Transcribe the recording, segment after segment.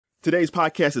Today's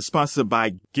podcast is sponsored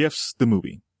by Gifts, the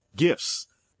movie. Gifts.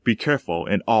 Be careful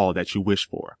in all that you wish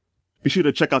for. Be sure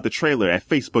to check out the trailer at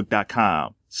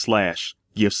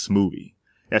facebook.com/giftsmovie.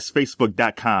 That's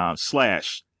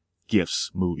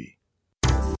facebook.com/giftsmovie.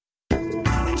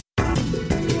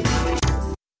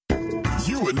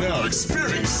 You are now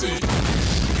experiencing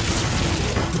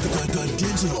the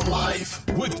digital life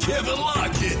with Kevin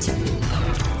Lockett.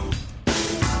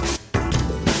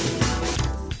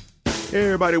 Hey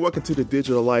everybody, welcome to the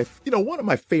digital life. You know, one of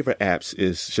my favorite apps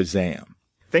is Shazam.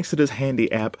 Thanks to this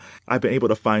handy app, I've been able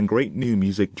to find great new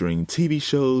music during TV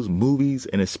shows, movies,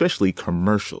 and especially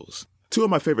commercials. Two of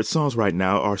my favorite songs right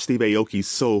now are Steve Aoki's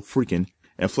So Freakin'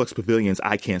 and Flux Pavilion's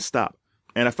I Can't Stop.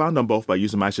 And I found them both by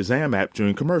using my Shazam app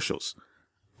during commercials,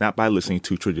 not by listening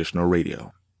to traditional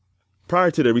radio.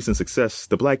 Prior to their recent success,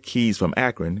 the Black Keys from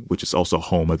Akron, which is also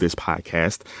home of this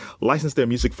podcast, licensed their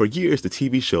music for years to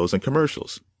TV shows and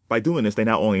commercials. By doing this, they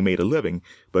not only made a living,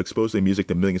 but exposed their music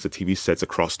to millions of TV sets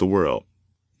across the world.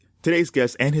 Today's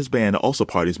guest and his band are also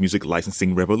part of his music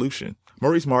licensing revolution.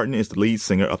 Maurice Martin is the lead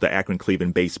singer of the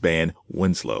Akron-Cleveland-based band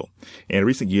Winslow. In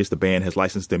recent years, the band has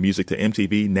licensed their music to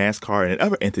MTV, NASCAR, and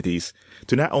other entities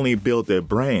to not only build their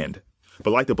brand,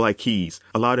 but like the Black Keys,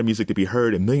 allow their music to be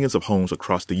heard in millions of homes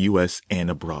across the U.S. and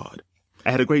abroad.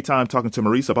 I had a great time talking to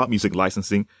Maurice about music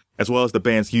licensing, as well as the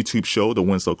band's YouTube show, The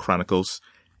Winslow Chronicles,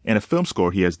 and a film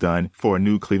score he has done for a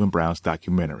new Cleveland Browns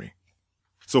documentary.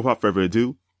 So without further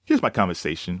ado, here's my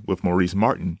conversation with Maurice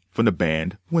Martin from the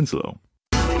band Winslow.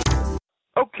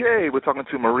 Okay, we're talking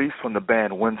to Maurice from the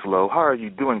band Winslow. How are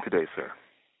you doing today, sir?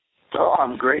 Oh,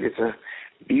 I'm great. It's a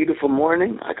beautiful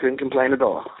morning. I couldn't complain at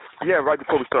all. Yeah, right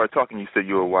before we started talking, you said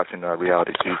you were watching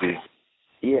reality TV.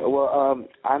 Yeah, well,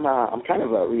 I'm kind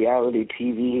of a reality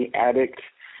TV addict.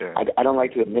 Sure. I don't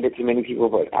like to admit it to many people,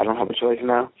 but I don't have a choice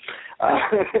now.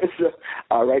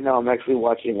 Right now I'm actually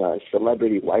watching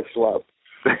Celebrity Wife Swap.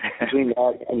 Between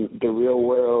that and The Real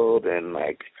World and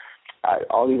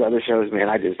all these other shows, man,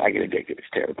 I get addicted. It's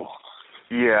terrible.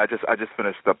 Yeah, I just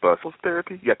finished up Couples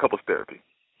Therapy. Yeah, Couples Therapy.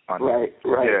 Right.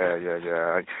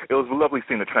 Yeah. It was lovely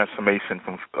seeing the transformation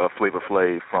from Flavor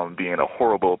Flav from being a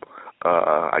horrible,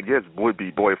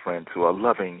 would-be boyfriend to a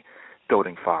loving,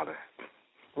 doting father.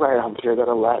 Right, I'm sure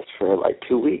that'll last for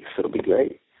 2 weeks. It'll be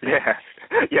great. Yeah.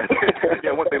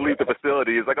 Once they leave the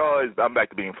facility, it's like, I'm back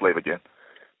to being Flav again.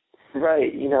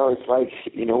 Right, it's like,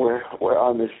 we're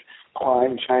on this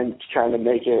climb trying to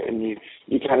make it, and you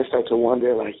kind of start to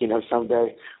wonder,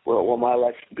 someday, will my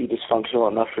life be dysfunctional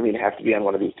enough for me to have to be on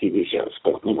one of these TV shows?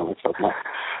 But, it's okay.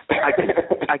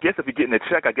 I guess if you're getting a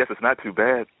check, I guess it's not too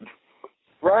bad.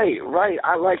 Right.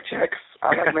 I like checks.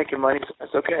 I like making money, so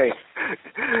that's okay.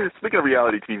 Speaking of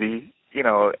reality TV,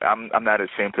 I'm not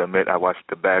ashamed to admit I watched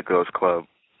the Bad Girls Club,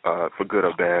 for good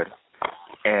or bad.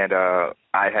 And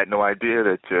I had no idea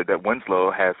that Winslow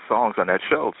has songs on that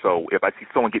show. So if I see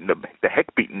someone getting the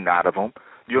heck beaten out of them,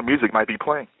 your music might be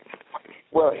playing.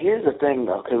 Well, here's the thing,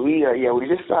 though, because we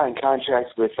just signed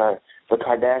contracts with the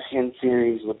Kardashian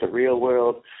series, with The Real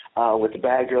World, with the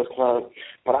Bad Girls Club.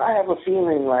 But I have a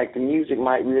feeling like the music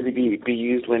might really be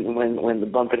used when the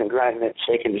bumping and grinding and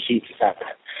shaking the sheets is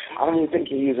happening. I don't even think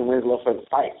you're using Winslow for the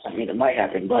fights. I mean, it might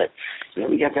happen, but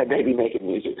we got that baby-making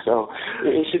music, so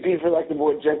it should be for the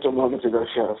more gentle moments of those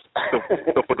shows.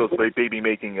 so for those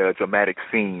baby-making dramatic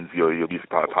scenes, your music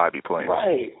probably be playing.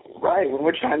 Right. When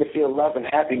we're trying to feel love and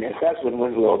happiness, that's when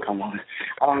Winslow will come on.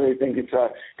 I don't really think it's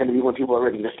going to be when people are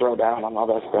ready to throw down on all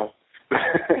that stuff.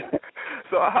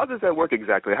 So how does that work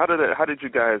exactly? How did you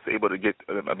guys able to get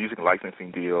a music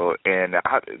licensing deal? And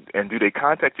do they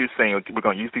contact you saying we're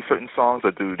going to use these certain songs,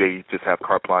 or do they just have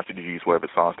carte blanche to use whatever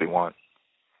songs they want?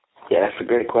 Yeah, that's a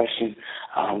great question.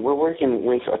 We're working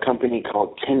with a company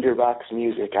called Tinderbox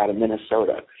Music out of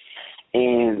Minnesota,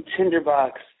 and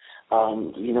Tinderbox,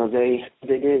 they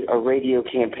did a radio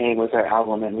campaign with our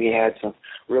album, and we had some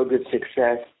real good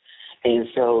success. And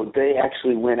so they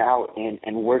actually went out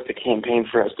and worked the campaign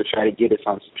for us to try to get us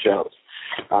on some shows.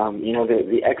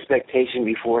 The expectation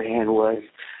beforehand was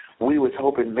we was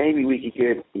hoping maybe we could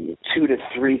get 2 to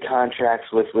 3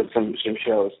 contracts with some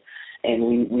shows.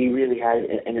 And we really had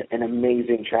an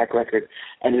amazing track record.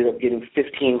 Ended up getting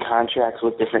 15 contracts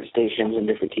with different stations and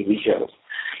different TV shows.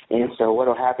 And so what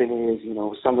will happen is,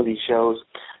 some of these shows,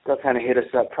 they'll kind of hit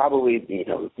us up probably,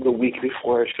 the week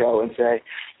before a show and say,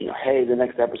 hey, the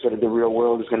next episode of The Real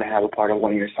World is going to have a part of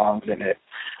one of your songs in it.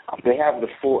 They have the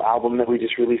full album that we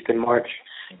just released in March.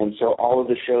 And so all of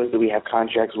the shows that we have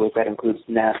contracts with, that includes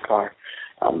NASCAR,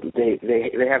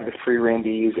 they have the free reign to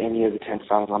use any of the 10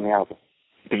 songs on the album.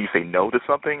 Can you say no to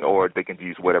something, or they can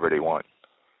use whatever they want?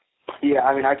 Yeah,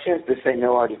 I mean, our chance to say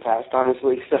no already passed,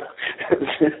 honestly. So,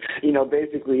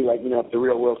 basically, if the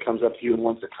real world comes up to you and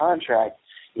wants a contract,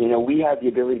 we have the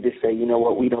ability to say, you know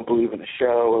what, we don't believe in the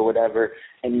show or whatever,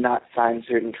 and not sign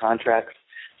certain contracts.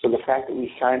 So the fact that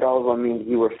we signed all of them means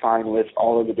we were fine with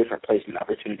all of the different placement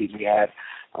opportunities we had.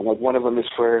 One of them is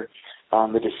for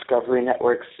the Discovery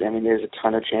networks. I mean, there's a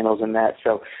ton of channels in that.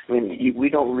 So, we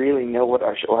don't really know what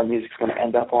our music's going to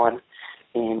end up on.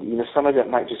 And, some of it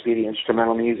might just be the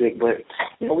instrumental music, but,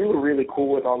 we were really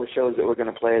cool with all the shows that we're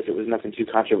going to play, as it was nothing too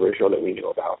controversial that we knew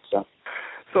about. So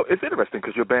it's interesting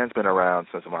because your band's been around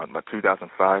since around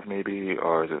 2005 maybe,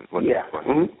 or is it? Yeah.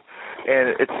 Mm-hmm. And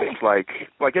it seems like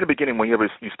in the beginning, whenever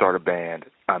you start a band,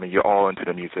 I mean, you're all into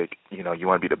the music. You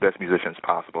want to be the best musicians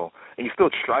possible, and you're still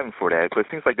striving for that. But it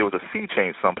seems like there was a sea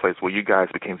change someplace where you guys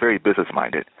became very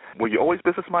business-minded. Were you always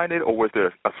business-minded, or was there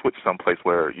a switch someplace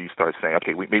where you started saying,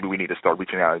 okay, maybe we need to start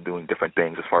reaching out and doing different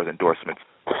things as far as endorsements?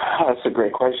 That's a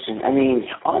great question. I mean,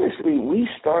 honestly,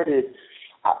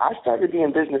 I started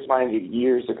being business-minded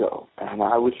years ago.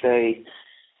 I would say,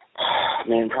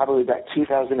 probably about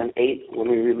 2008 when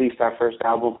we released our first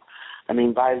album. I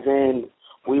mean, by then,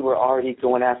 we were already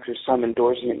going after some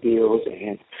endorsement deals,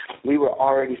 and we were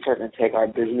already starting to take our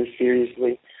business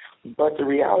seriously. But the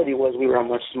reality was we were a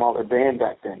much smaller band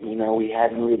back then. We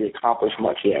hadn't really accomplished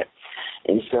much yet.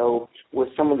 And so with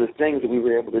some of the things that we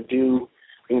were able to do,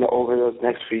 over those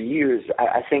next few years,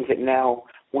 I think that now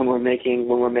when we're making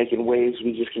waves,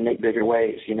 we just can make bigger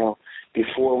waves.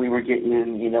 Before we were getting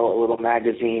in, a little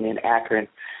magazine in Akron.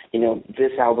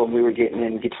 This album we were getting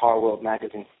in Guitar World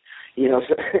magazine.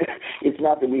 So it's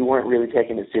not that we weren't really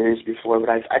taking it serious before, but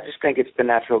I just think it's the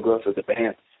natural growth of the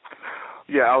band.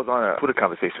 Yeah, I was on a Twitter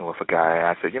conversation with a guy, and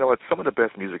I said, you know what, some of the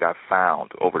best music I've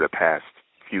found over the past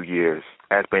few years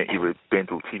has either been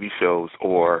through TV shows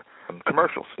or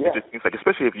commercials. Yeah. It just seems like,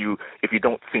 especially if you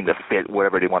don't seem to fit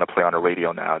whatever they want to play on the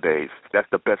radio nowadays, that's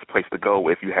the best place to go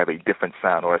if you have a different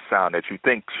sound or a sound that you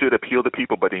think should appeal to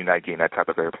people, but then you're not getting that type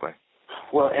of airplay.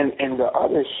 Well, and the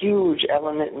other huge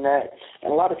element in that,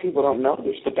 and a lot of people don't know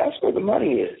this, but that's where the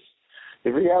money is.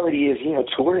 The reality is,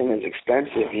 touring is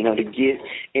expensive. To get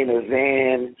in a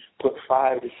van, put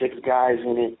 5 to 6 guys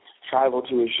in it, travel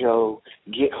to a show,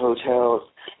 get hotels,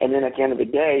 and then at the end of the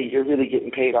day, you're really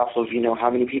getting paid off of, how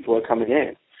many people are coming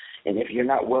in. And if you're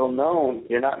not well known,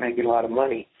 you're not making a lot of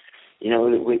money.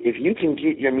 If you can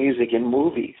get your music in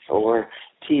movies or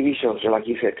TV shows or, like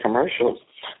you said, commercials,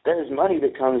 there's money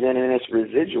that comes in and it's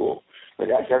residual. But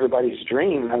that's everybody's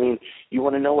dream. I mean, you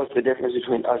want to know what's the difference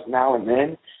between us now and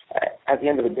then? At the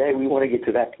end of the day, we want to get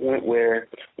to that point where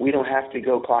we don't have to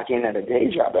go clock in at a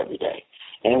day job every day.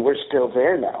 And we're still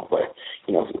there now. But,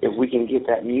 if we can get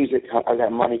that music or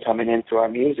that money coming in through our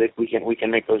music, we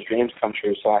can make those dreams come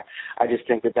true. So I just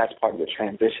think that that's part of the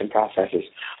transition process is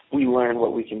we learn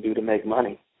what we can do to make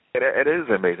money. It is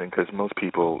amazing because most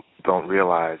people don't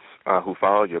realize who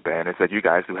follow your band is that you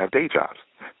guys do have day jobs.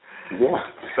 Yeah.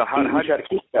 So how we try to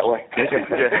keep it that way.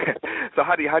 Yeah. So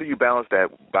how do you balance that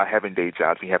by having day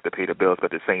jobs and you have to pay the bills,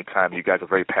 but at the same time you guys are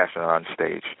very passionate on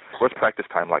stage? What's practice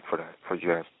time like for you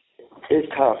guys? It's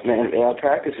tough, man.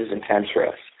 Practice is intense for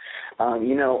us. I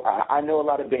know a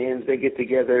lot of bands, they get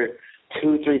together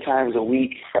 2-3 times a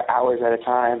week for hours at a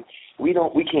time. We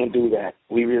can't do that.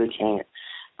 We really can't.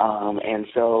 And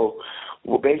so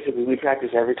basically we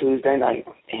practice every Tuesday night.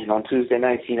 And on Tuesday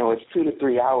nights, it's 2 to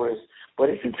 3 hours. But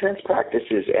it's intense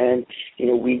practices, and,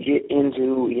 we get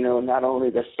into, not only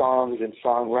the songs and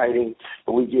songwriting,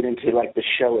 but we get into, the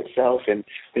show itself, and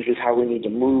this is how we need to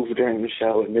move during the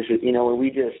show, and this is, and we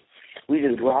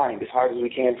just grind as hard as we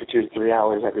can for 2 to 3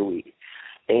 hours every week.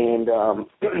 And,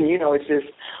 it's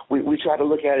just, we try to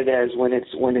look at it as when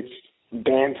it's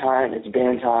band time, it's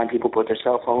band time, people put their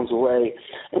cell phones away,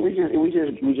 and we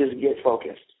just get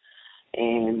focused.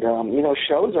 And,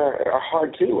 shows are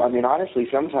hard, too. I mean, honestly,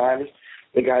 sometimes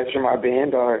the guys from our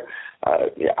band are,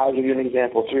 I'll give you an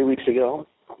example. 3 weeks ago,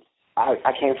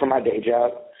 I came from my day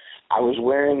job. I was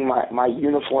wearing my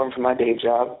uniform for my day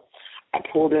job. I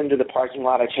pulled into the parking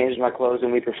lot. I changed my clothes,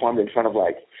 and we performed in front of,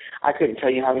 I couldn't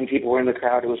tell you how many people were in the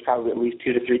crowd. It was probably at least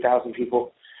 2,000 to 3,000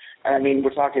 people. And, I mean,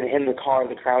 we're talking in the car.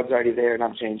 The crowd's already there, and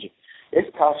I'm changing. It's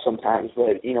tough sometimes,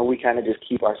 but, we kind of just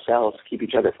keep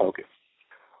each other focused.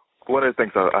 One of the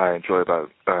things I enjoy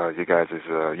about you guys is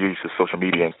your use of social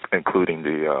media, including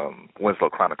the Winslow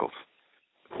Chronicles.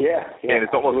 Yeah. And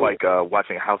it's almost like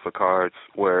watching House of Cards,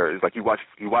 where it's like you watch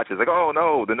it's like, oh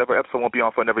no, the never episode won't be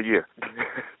on for another year.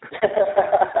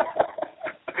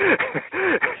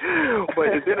 But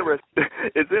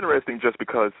it's interesting just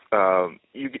because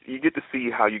you get to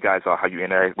see how you guys are, how you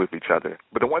interact with each other.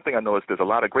 But the one thing I know is there's a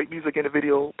lot of great music in the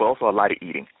video, but also a lot of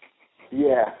eating.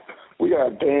 Yeah, we are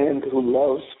a band who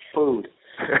loves food.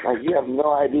 Like, you have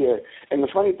no idea. And the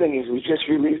funny thing is, we just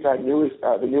released our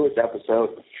the newest episode,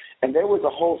 and there was a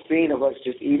whole scene of us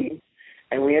just eating,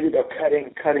 and we ended up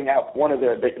cutting out one of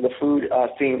the food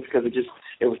scenes because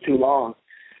it was too long.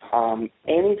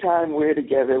 Anytime we're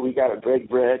together, we gotta break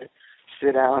bread,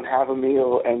 sit down, have a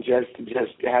meal, and just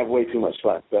have way too much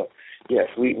fun. So yes,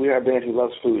 we are a band who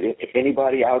loves food. If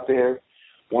anybody out there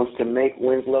wants to make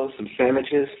Winslow some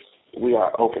sandwiches, we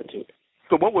are open to it.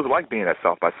 So what was it like being at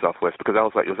South by Southwest? Because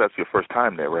that's your first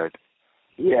time there, right?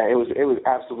 Yeah, it was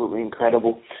absolutely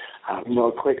incredible.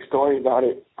 A quick story about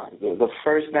it. The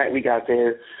first night we got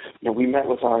there, we met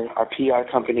with our PR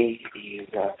company,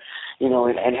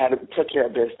 and took care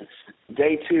of business.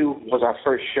 Day 2 was our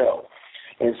first show.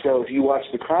 And so if you watch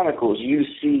the Chronicles, you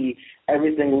see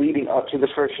everything leading up to the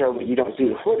first show, but you don't see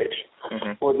the footage.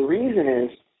 Mm-hmm. Well, the reason is,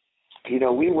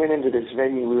 we went into this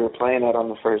venue we were playing at on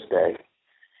the first day,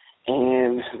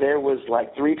 and there was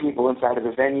like 3 people inside of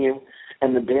the venue,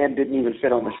 and the band didn't even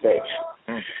fit on the stage.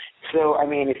 Mm. So, I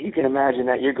mean, if you can imagine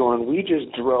that, you're going, we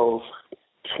just drove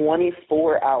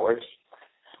 24 hours.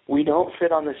 We don't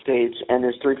fit on the stage, and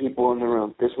there's 3 people in the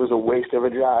room. This was a waste of a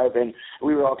drive, and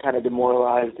we were all kind of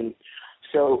demoralized. And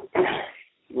so,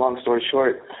 long story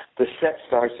short, the set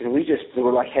starts, and we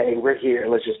were like, hey, we're here.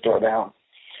 Let's just throw down.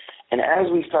 And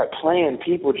as we start playing,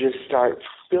 people just start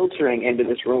filtering into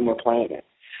this room we're playing in.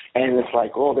 And it's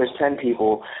like, oh, there's 10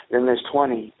 people, then there's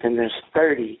 20, then there's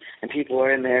 30, and people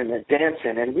are in there and they're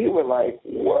dancing. And we were like,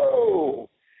 whoa.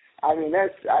 I mean,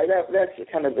 that's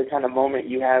the kind of moment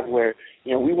you have where,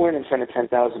 we weren't in front of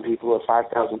 10,000 people or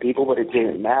 5,000 people, but it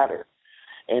didn't matter.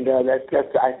 And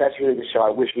that's really the show. I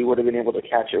wish we would have been able to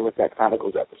capture with that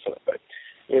Chronicles episode. But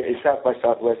it's South by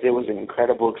Southwest. It was an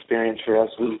incredible experience for us.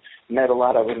 We met a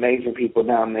lot of amazing people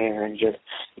down there and just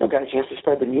got a chance to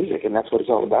spread the music, and that's what it's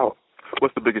all about.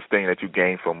 What's the biggest thing that you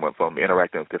gained from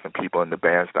interacting with different people in the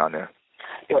bands down there?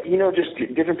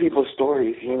 Just different people's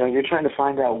stories. You're trying to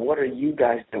find out, what are you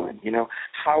guys doing?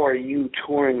 How are you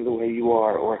touring the way you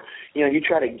are? Or, you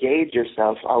try to gauge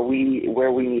yourself. Are we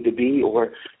where we need to be,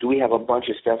 or do we have a bunch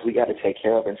of stuff we got to take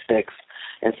care of and fix?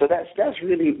 And so that's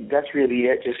really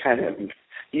it. Just kind of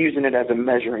using it as a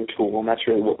measuring tool, and that's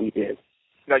really what we did.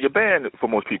 Now, your band, for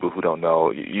most people who don't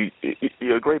know,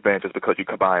 you're a great band just because you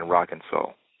combine rock and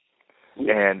soul.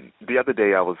 And the other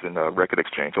day I was in a record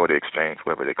exchange, or the exchange,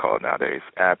 whatever they call it nowadays,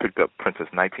 and I picked up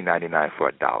Prince's 1999 for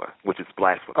 $1, which is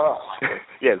blasphemy. Oh.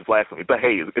 Yeah, it's blasphemy. But,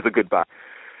 hey, it's a good buy.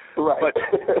 Right.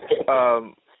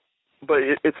 But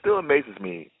it still amazes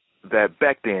me that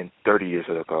back then, 30 years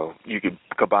ago, you could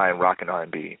combine rock and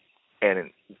R&B,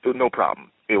 and no problem.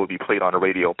 It would be played on the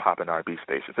radio, pop and R&B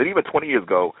stations. And even 20 years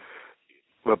ago,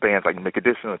 bands like Mick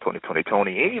Addition or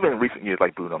Tony, and even in recent years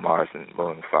like Bruno Mars and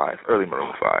Maroon 5, early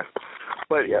Maroon 5.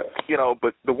 But,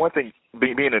 but the one thing,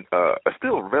 being a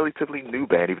still relatively new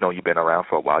band, even though you've been around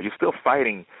for a while, you're still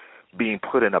fighting being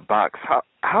put in a box.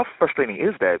 How frustrating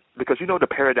is that? Because the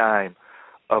paradigm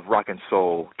of rock and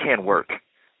soul can work.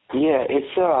 Yeah,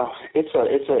 it's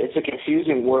a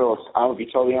confusing world. I'll be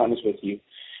totally honest with you.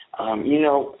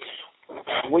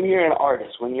 When you're an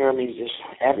artist, when you're a musician,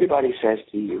 everybody says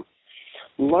to you,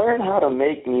 learn how to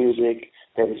make music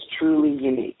that is truly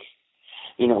unique.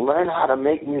 Learn how to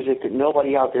make music that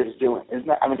nobody out there is doing.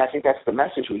 I think that's the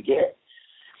message we get.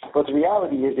 But the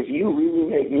reality is, if you really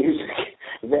make music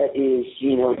that is,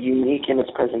 unique in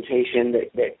its presentation,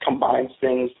 that combines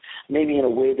things maybe in a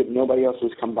way that nobody else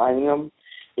is combining them,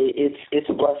 it's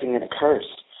a blessing and a curse.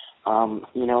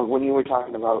 When you were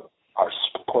talking about our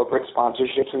corporate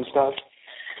sponsorships and stuff,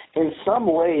 in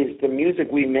some ways, the music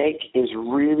we make is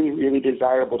really, really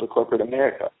desirable to corporate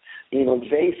America.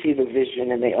 They see the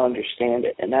vision and they understand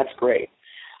it, and that's great.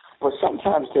 But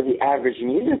sometimes to the average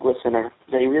music listener,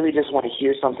 they really just want to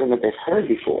hear something that they've heard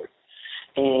before.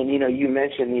 And, you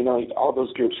mentioned, all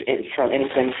those groups, from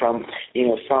anything from,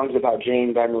 songs about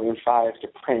Jane by Maroon 5 to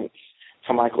Prince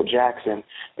to Michael Jackson.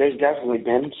 There's definitely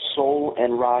been soul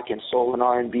and rock and soul and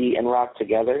R&B and rock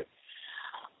together.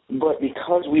 But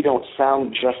because we don't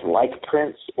sound just like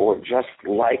Prince or just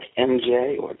like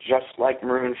MJ or just like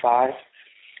Maroon 5,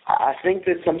 I think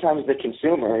that sometimes the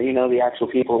consumer, the actual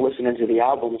people listening to the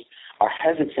albums, are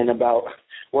hesitant about,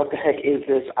 what the heck is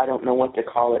this? I don't know what to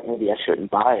call it. Maybe I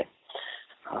shouldn't buy it.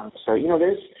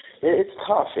 It's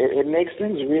tough. It makes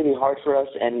things really hard for us,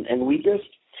 and we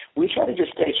try to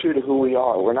just stay true to who we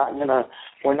are. We're not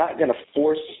gonna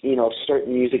force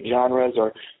certain music genres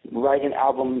or write an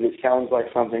album that sounds like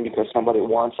something because somebody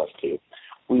wants us to.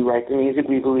 We write the music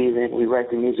we believe in. We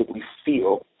write the music we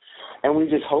feel, and we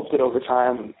just hope that over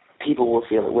time people will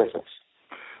feel it with us.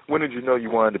 When did you know you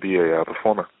wanted to be a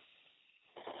performer?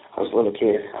 I was a little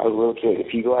kid.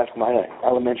 If you go ask my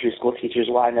elementary school teachers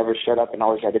why I never shut up and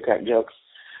always had to crack jokes.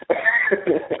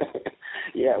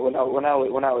 Yeah, when I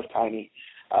was tiny,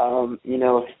 I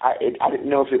didn't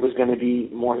know if it was going to be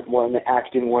more in the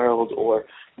acting world or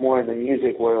more in the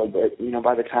music world. But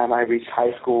by the time I reached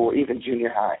high school, or even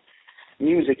junior high,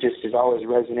 music just has always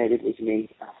resonated with me.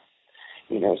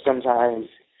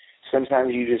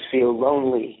 Sometimes you just feel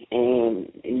lonely and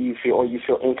you feel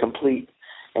incomplete.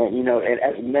 And, and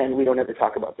as men, we don't ever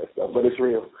talk about that stuff, but it's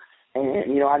real.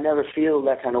 And, I never feel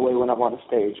that kind of way when I'm on a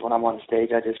stage. When I'm on a stage,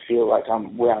 I just feel like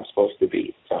I'm where I'm supposed to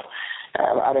be. So,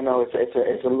 I don't know.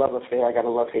 It's a love affair. I got a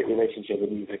love-hate relationship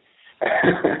with music.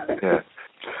 Yeah.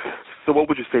 So what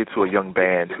would you say to a young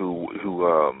band who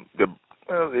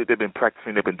they've been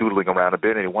practicing, they've been doodling around a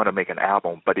bit, and they want to make an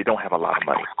album, but they don't have a lot of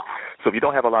money? So if you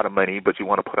don't have a lot of money, but you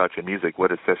want to put out your music,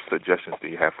 what suggestions do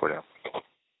you have for them?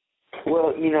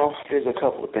 Well, there's a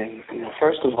couple of things.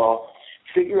 First of all,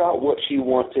 figure out what you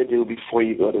want to do before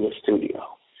you go to the studio.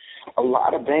 A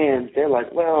lot of bands, they're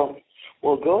like, well,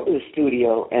 we'll go to the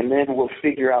studio and then we'll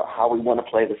figure out how we want to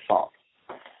play the song.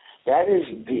 That is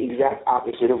the exact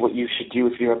opposite of what you should do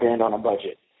if you're a band on a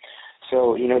budget.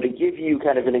 So, to give you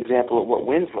kind of an example of what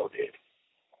Winslow did,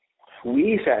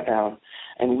 we sat down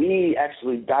and we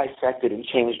actually dissected and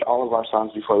changed all of our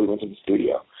songs before we went to the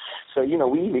studio. So, you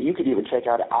could even check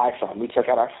out an iPhone. We took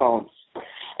out our phones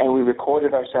and we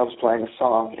recorded ourselves playing a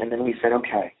song, and then we said,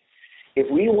 okay, if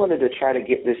we wanted to try to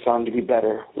get this song to be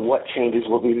better, what changes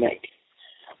would we make?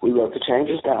 We wrote the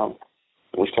changes down.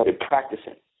 We started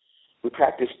practicing. We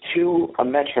practiced to a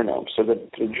metronome, so the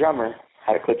drummer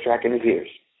had a click track in his ears.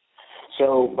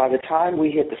 So by the time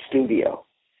we hit the studio,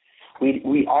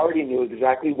 we already knew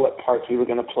exactly what parts we were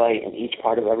going to play in each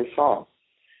part of every song.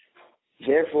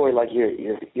 Therefore, like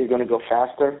you're going to go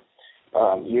faster.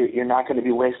 You're not going to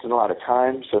be wasting a lot of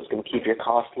time, so it's going to keep your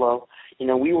cost low.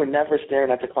 We were never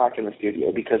staring at the clock in the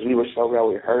studio because we were so well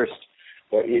rehearsed,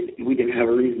 but we didn't have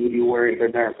a reason to be worried or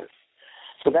nervous.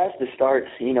 So that's the start.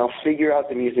 Figure out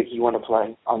the music you want to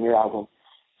play on your album.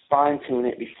 Fine-tune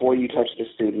it before you touch the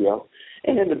studio.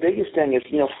 And then the biggest thing is,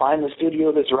 find the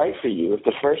studio that's right for you. If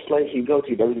the first place you go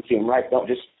to doesn't seem right, don't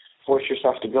just force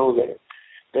yourself to go there.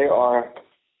 There are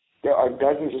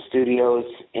dozens of studios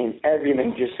in every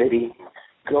major city.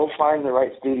 Go find the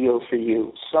right studio for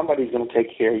you. Somebody's going to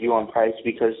take care of you on price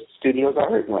because studios are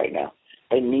hurting right now.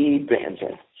 They need bands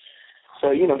in.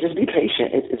 So, just be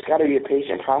patient. It's got to be a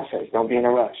patient process. Don't be in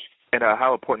a rush. And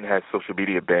how important has social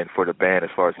media been for the band as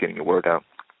far as getting your word out?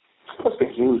 It's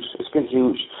been huge. It's been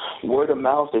huge. Word of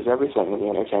mouth is everything in the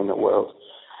entertainment world.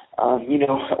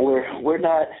 We're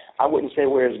not, I wouldn't say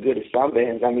we're as good as some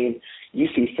bands. I mean, you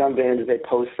see some bands, they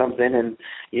post something and,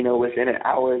 within an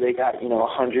hour they got,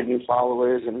 100 new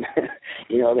followers and,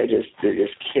 they're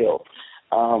just killed.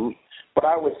 But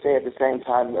I would say at the same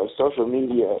time, though, social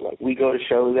media, like we go to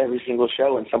shows, every single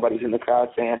show, and somebody's in the crowd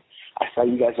saying, I saw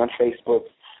you guys on Facebook.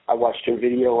 I watched your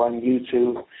video on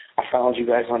YouTube. I found you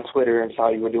guys on Twitter and saw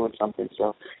you were doing something.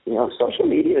 So, social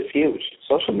media is huge.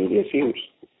 Social media is huge.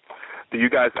 Do you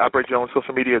guys operate your own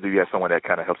social media, or do you have someone that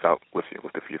kind of helps out with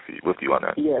you on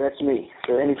that? Yeah, that's me.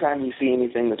 So anytime you see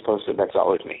anything that's posted, that's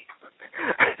always me.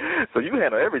 So you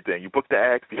handle everything. You book the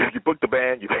acts, you book the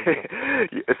band,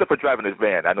 except for driving this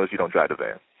van. I know you don't drive the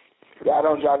van. Yeah, I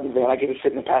don't drive the van. I get to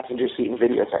sit in the passenger seat and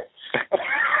videotape.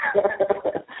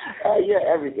 Yeah,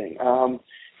 everything.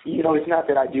 It's not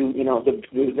that I do,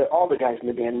 all the guys in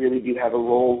the band really do have a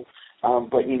role,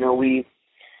 but,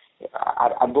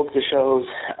 I book the shows,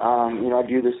 I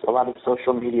do a lot of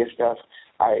social media stuff.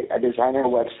 I design our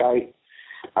website.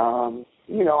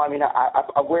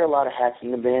 I wear a lot of hats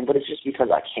in the band, but it's just because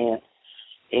I can.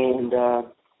 And,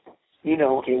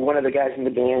 one of the guys in the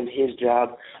band, his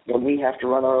job, when we have to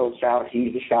run our own sound,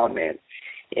 he's the sound man.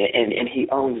 And he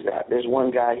owns that. There's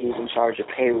one guy who's in charge of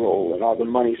payroll and all the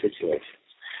money situations.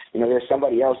 There's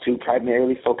somebody else who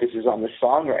primarily focuses on the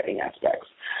songwriting aspects.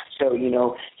 So,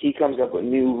 he comes up with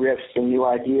new riffs and new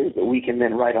ideas that we can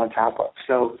then write on top of.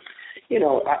 So,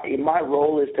 my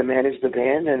role is to manage the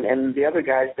band, and the other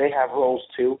guys, they have roles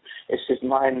too. It's just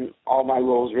all my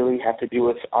roles really have to do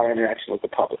with our interaction with the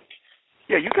public.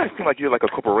 Yeah, you guys seem like you're like a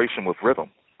corporation with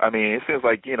rhythm. I mean, it seems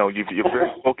like, you're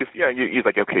very focused. Yeah, you're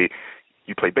like, okay,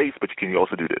 you play bass, but you can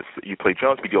also do this. You play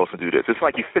drums, but you also do this. It's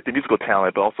like you fit the musical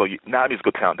talent, but also not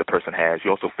musical talent the person has. You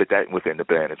also fit that within the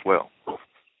band as well.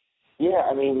 Yeah,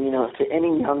 I mean, to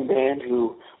any young band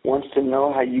who wants to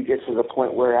know how you get to the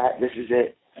point we're at, this is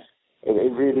it.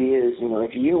 It really is.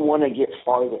 If you want to get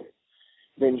farther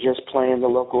than just playing the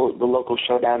local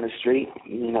show down the street,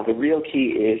 the real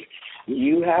key is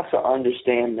you have to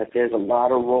understand that there's a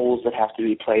lot of roles that have to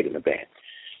be played in the band.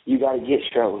 you got to get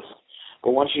shows.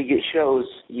 But once you get shows,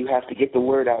 you have to get the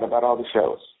word out about all the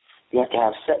shows. You have to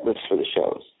have set lists for the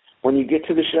shows. When you get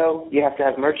to the show, you have to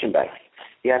have merchandise.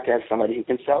 You have to have somebody who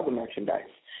can sell the merchandise.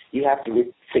 You have to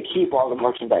keep all the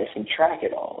merchandise and track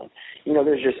it all. And, you know,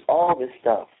 there's just all this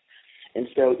stuff. And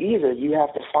so either you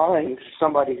have to find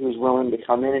somebody who's willing to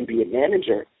come in and be a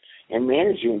manager and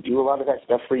manage you and do a lot of that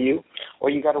stuff for you, or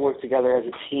you got to work together as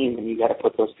a team and you got to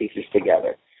put those pieces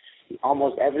together.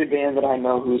 Almost every band that I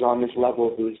know who's on this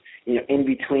level, who's, you know, in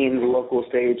between the local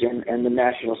stage and the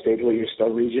national stage where you're still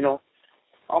regional,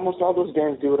 almost all those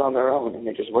bands do it on their own, and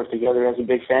they just work together as a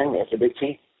big family, as a big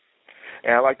team.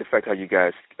 And I like the fact how you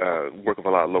guys work with a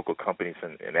lot of local companies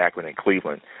in Akron and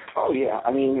Cleveland. Oh, yeah.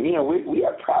 I mean, you know, we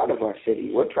are proud of our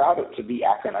city. We're proud to be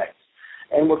Akronites.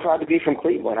 And we're proud to be from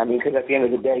Cleveland. I mean, because at the end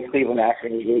of the day, Cleveland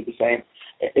Akron is really the same.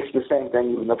 It's the same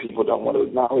thing, even though people don't want to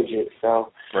acknowledge it.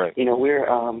 So, right. You know, we're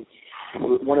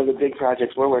one of the big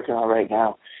projects we're working on right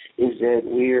now is that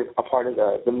we're a part of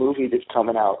the movie that's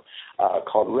coming out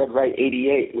called Red Right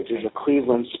 88, which is a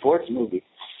Cleveland sports movie.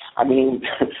 I mean,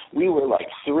 we were, like,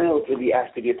 thrilled to be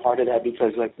asked to be a part of that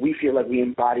because, like, we feel like we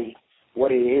embody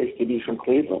what it is to be from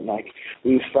Cleveland. Like,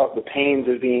 we've felt the pains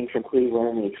of being from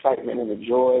Cleveland and the excitement and the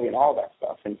joy and all that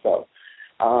stuff. And so,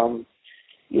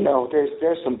 you know,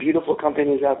 there's some beautiful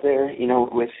companies out there, you know,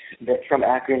 from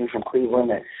Akron and from Cleveland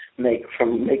that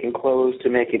from making clothes to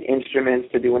making instruments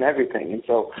to doing everything. And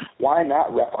so why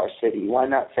not rep our city? Why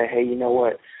not say, hey, you know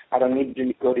what, I don't need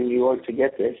to go to New York to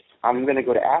get this. I'm going to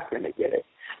go to Akron to get it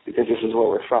because this is where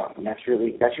we're from. And that's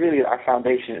really our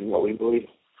foundation and what we believe.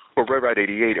 For Red Right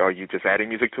 88, are you just adding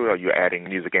music to it, or are you adding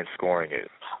music and scoring it?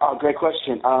 Oh, great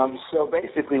question. So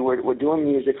basically, we're doing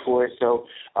music for it. So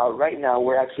right now,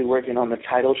 we're actually working on the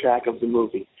title track of the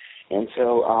movie. And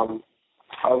so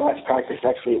our last practice,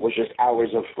 actually, it was just hours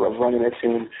of running a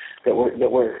tune that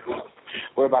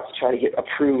we're about to try to get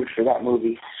approved for that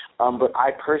movie. But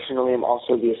I personally am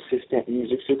also the assistant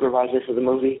music supervisor for the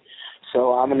movie.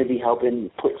 So I'm going to be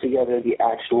helping put together the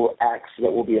actual acts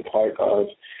that will be a part of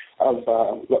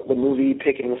the movie,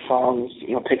 picking the songs,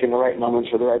 you know, picking the right moments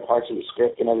for the right parts of the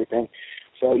script and everything.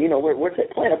 So, you know, we're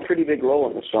playing a pretty big role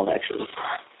in this film, actually.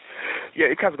 Yeah,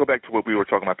 it kind of go back to what we were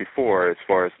talking about before. As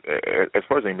far as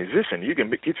a musician, you can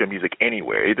get your music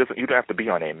anywhere. You don't have to be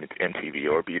on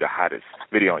MTV or be the hottest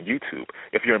video on YouTube.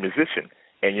 If you're a musician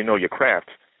and you know your craft,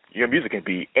 your music can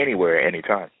be anywhere,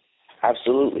 anytime.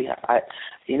 Absolutely. I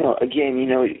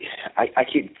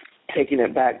keep taking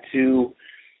it back to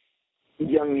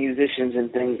young musicians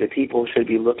and things that people should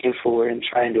be looking for and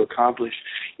trying to accomplish.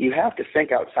 You have to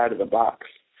think outside of the box.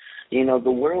 You know,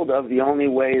 the only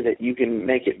way that you can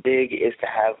make it big is to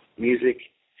have music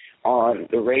on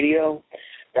the radio.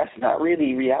 That's not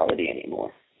really reality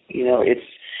anymore. You know,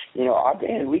 our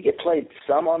band, we get played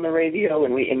some on the radio,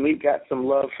 and we've got some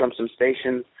love from some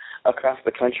stations across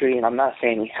the country, and I'm not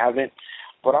saying we haven't,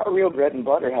 but our real bread and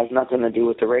butter has nothing to do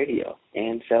with the radio.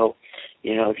 And so,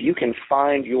 you know, if you can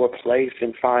find your place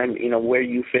and find, you know, where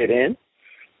you fit in,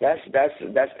 that's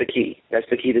the key. That's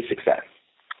the key to success.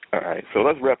 All right, so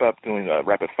let's wrap up doing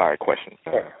rapid-fire questions.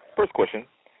 Sure. First question,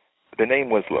 the name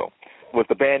Winslow. Was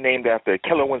the band named after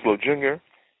Keller Winslow Jr.,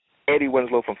 Eddie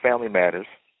Winslow from Family Matters,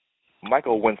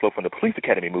 Michael Winslow from the Police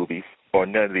Academy movies, or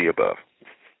none of the above?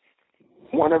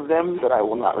 One of them that I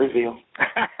will not reveal.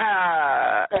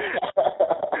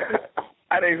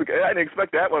 I didn't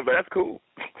expect that one, but that's cool.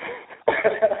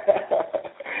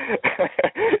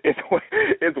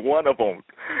 It's one of them.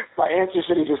 My answer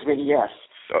should have just been yes.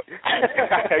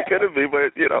 It could have been,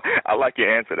 but, you know, I like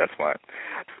your answer. That's fine.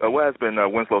 What has been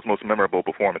Winslow's most memorable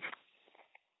performance?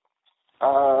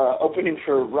 Opening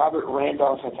for Robert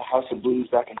Randolph at the House of Blues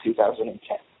back in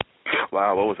 2010.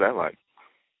 Wow, what was that like?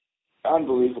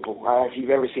 Unbelievable. If you've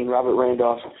ever seen Robert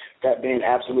Randolph, that band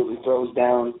absolutely throws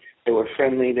down. They were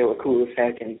friendly. They were cool as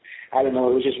heck. And I don't know,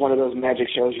 it was just one of those magic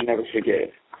shows you never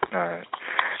forget. All right.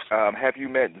 Have you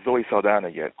met Zoe Saldana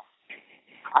yet?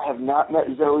 I have not met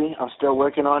Zoe. I'm still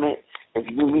working on it. If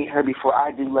you meet her before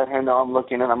I do, let her know I'm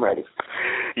looking and I'm ready.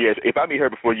 Yes, if I meet her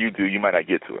before you do, you might not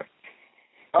get to her.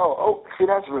 Oh, see,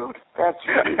 that's rude. That's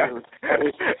really rude.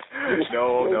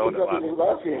 No.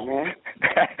 Love here, man.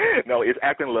 No, it's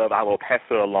acting love. I will pass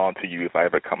her along to you if I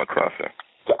ever come across her.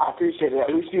 So I appreciate it.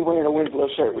 At least you're wearing a Winslow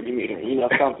shirt when you meet her. You know,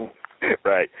 something.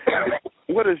 Right.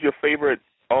 What is your favorite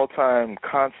all-time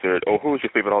concert, or who is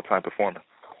your favorite all-time performer?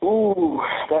 Ooh,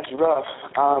 that's rough.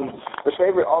 The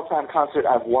favorite all-time concert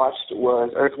I've watched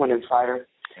was Earth, Wind, and Fire.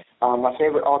 My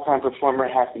favorite all-time performer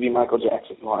has to be Michael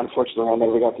Jackson. Well, unfortunately, I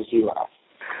never got to see live.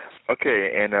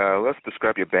 Okay, and let's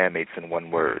describe your bandmates in one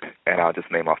word, and I'll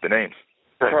just name off the names.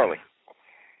 Sure. Charlie.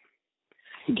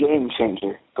 Game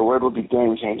changer. The word would be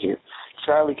game changer.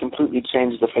 Charlie completely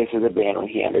changed the face of the band when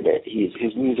he entered it.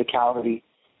 His musicality,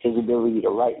 his ability to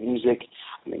write music.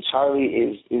 I mean, Charlie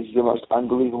is the most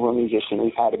unbelievable musician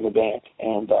we've had in the band.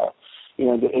 And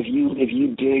if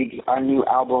you dig our new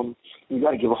album, you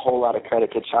got to give a whole lot of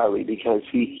credit to Charlie because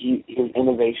his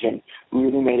innovation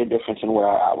really made a difference in where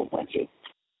our album went to.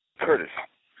 Curtis.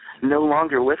 No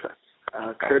longer with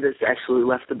us. Curtis actually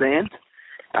left the band.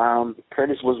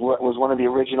 Curtis was one of the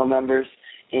original members,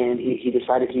 and he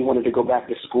decided he wanted to go back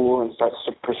to school and start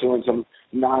pursuing some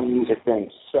non-music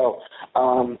things. So,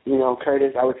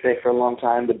 Curtis, I would say for a long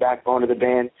time, the backbone of the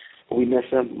band. We miss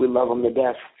him. We love him to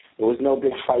death. There was no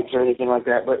big fights or anything like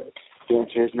that, but the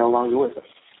answer is no longer with us.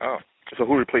 Oh, so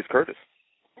who replaced Curtis?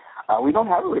 We don't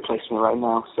have a replacement right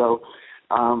now, so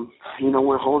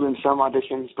we're holding some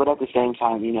auditions, but at the same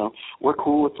time, we're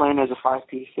cool with playing as a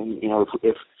 5-piece, and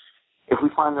if we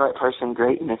find the right person,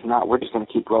 great, and if not, we're just going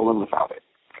to keep rolling without it.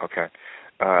 Okay.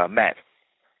 Matt.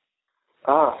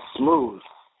 Smooth.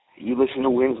 You listen to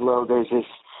Winslow, there's this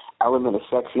element of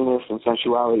sexiness and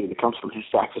sensuality that comes from his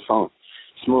saxophone.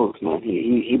 Smooth, man.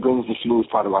 He brings the smooth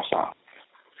part of our sound.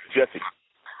 Jesse.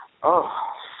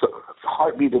 So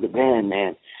heartbeat of the band,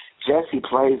 man. Jesse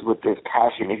plays with this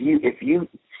passion. If you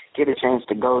get a chance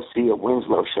to go see a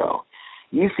Winslow show,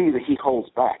 you see that he holds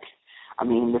back. I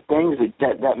mean, the things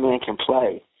that man can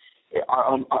play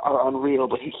are unreal,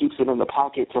 but he keeps it in the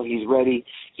pocket till he's ready.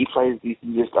 He plays these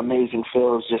just amazing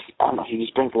fills. He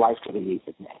just brings life to the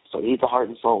music, man. So he's the heart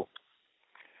and soul.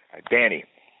 Danny.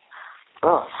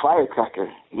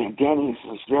 Firecracker. Man, Danny's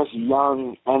just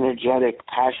young, energetic,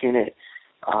 passionate.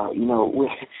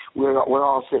 We're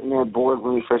all sitting there bored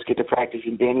when we first get to practice,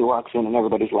 and Danny walks in, and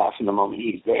everybody's laughing the moment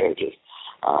he's there.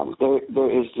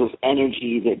 There is this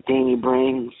energy that Danny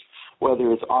brings,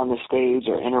 whether it's on the stage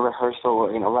or in a rehearsal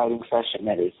or in a writing session,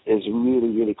 that is really,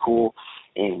 really cool.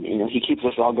 And, he keeps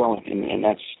us all going, and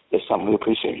that's something we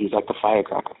appreciate. He's like the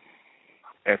firecracker.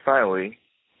 And finally,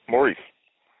 Maurice.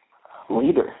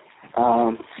 Leader.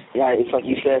 It's like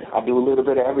you said, I do a little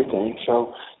bit of everything.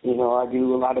 So, I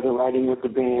do a lot of the writing with the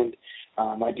band.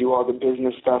 I do all the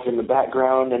business stuff in the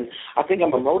background, and I think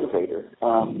I'm a motivator.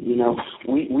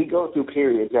 We go through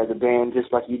periods as a band,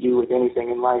 just like you do with anything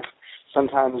in life.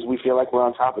 Sometimes we feel like we're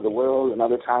on top of the world, and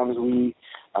other times we're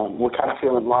kind of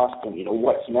feeling lost and,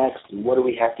 what's next and what do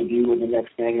we have to do with the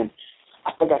next thing. And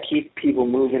I think I keep people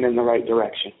moving in the right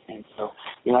direction. And so,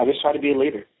 I just try to be a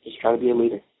leader.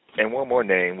 And one more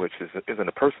name, which isn't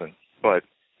a person, but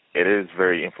it is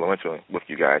very influential with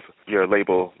you guys. Your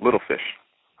label, Little Fish.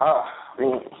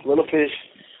 Little Fish,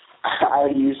 I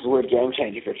already used the word game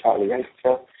changer for Charlie, right?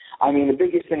 So, the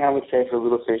biggest thing I would say for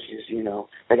Little Fish is,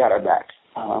 they got our back.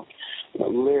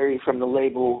 Larry from the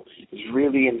label is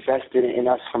really invested in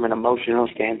us from an emotional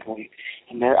standpoint,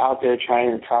 and they're out there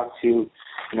trying to talk to,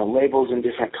 labels in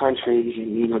different countries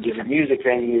and, different music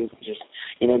venues.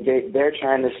 They're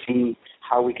trying to see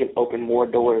how we can open more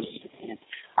doors. And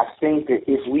I think that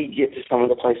if we get to some of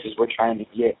the places we're trying to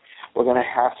get, we're going to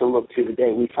have to look to the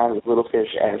day we find with Little Fish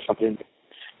as something that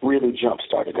really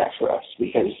jump-started that for us,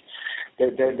 because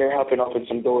they're helping open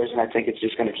some doors, and I think it's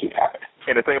just going to keep happening.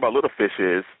 And the thing about Little Fish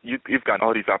is you've got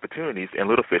all these opportunities, and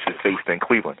Little Fish is based in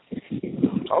Cleveland.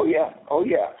 Oh, yeah.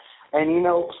 And,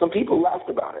 some people laughed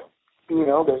about it.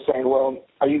 They're saying, well,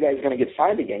 are you guys going to get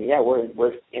signed again? Yeah,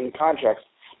 we're in contracts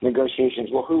negotiations.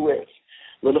 Well, who is?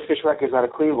 Little Fish Records out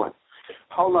of Cleveland.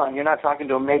 Hold on, you're not talking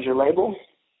to a major label?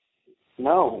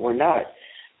 No, we're not.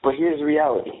 But here's the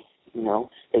reality.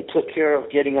 They took care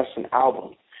of getting us an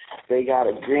album. They got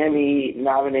a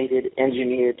Grammy-nominated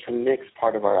engineer to mix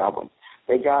part of our album.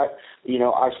 They got,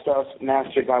 our stuff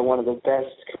mastered by one of the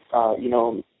best,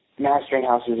 mastering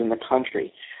houses in the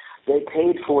country. They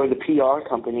paid for the PR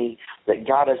company that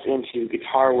got us into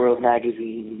Guitar World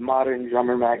magazine, Modern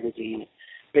Drummer magazine,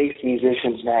 Bass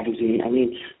Musicians magazine.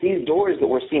 These doors that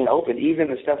we're seeing open, even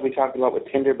the stuff we talked about with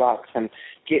Tinderbox and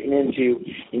getting into,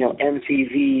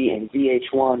 MTV and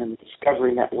VH1 and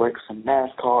Discovery Networks and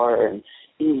NASCAR and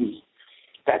E.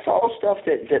 That's all stuff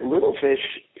that Little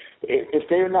Fish, if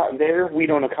they're not there, we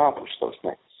don't accomplish those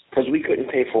things because we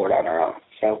couldn't pay for it on our own.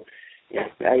 So,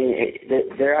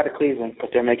 they're out of Cleveland, but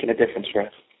they're making a difference for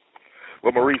us.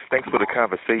 Well, Maurice, thanks for the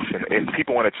conversation. If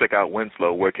people want to check out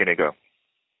Winslow, where can they go?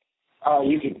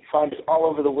 You can find us all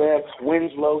over the web,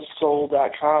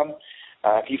 winslowsoul.com.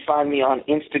 If you find me on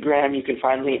Instagram, you can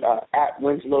find me at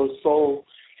Winslow Soul,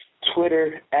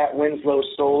 Twitter at Winslow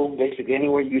Soul. Basically,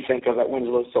 anywhere you think of at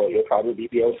Winslow Soul, you'll probably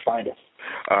be able to find us.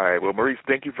 All right. Well, Maurice,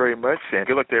 thank you very much, and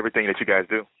good luck to everything that you guys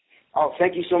do. Oh,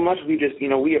 thank you so much. We just,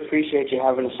 we appreciate you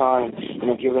having us on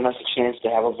and, giving us a chance to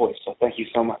have a voice. So thank you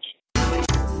so much.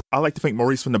 I'd like to thank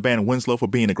Maurice from the band Winslow for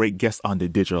being a great guest on The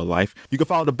Digital Life. You can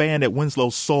follow the band at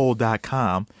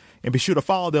winslowsoul.com and be sure to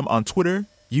follow them on Twitter,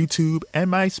 YouTube, and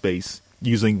MySpace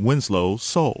using Winslow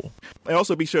Soul. And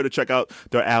also be sure to check out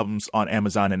their albums on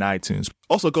Amazon and iTunes.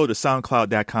 Also go to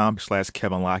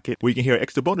soundcloud.com/Kevin Lockett, where you can hear an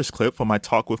extra bonus clip from my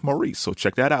talk with Maurice. So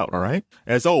check that out, all right?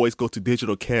 As always, go to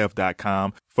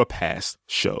digitalkev.com for past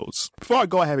shows. Before I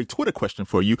go, I have a Twitter question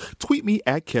for you. Tweet me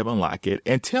at Kevin Lockett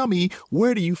and tell me,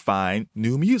 where do you find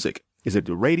new music? Is it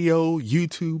the radio,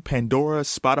 YouTube, Pandora,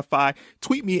 Spotify?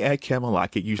 Tweet me at Kevin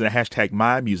Lockett using the hashtag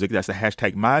MyMusic. That's the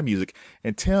hashtag MyMusic.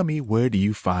 And tell me, where do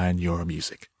you find your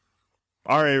music?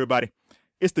 All right, everybody.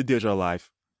 It's The Digital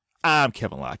Life. I'm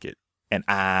Kevin Lockett, and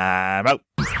I'm out.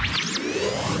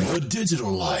 The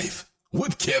Digital Life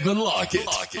with Kevin Lockett.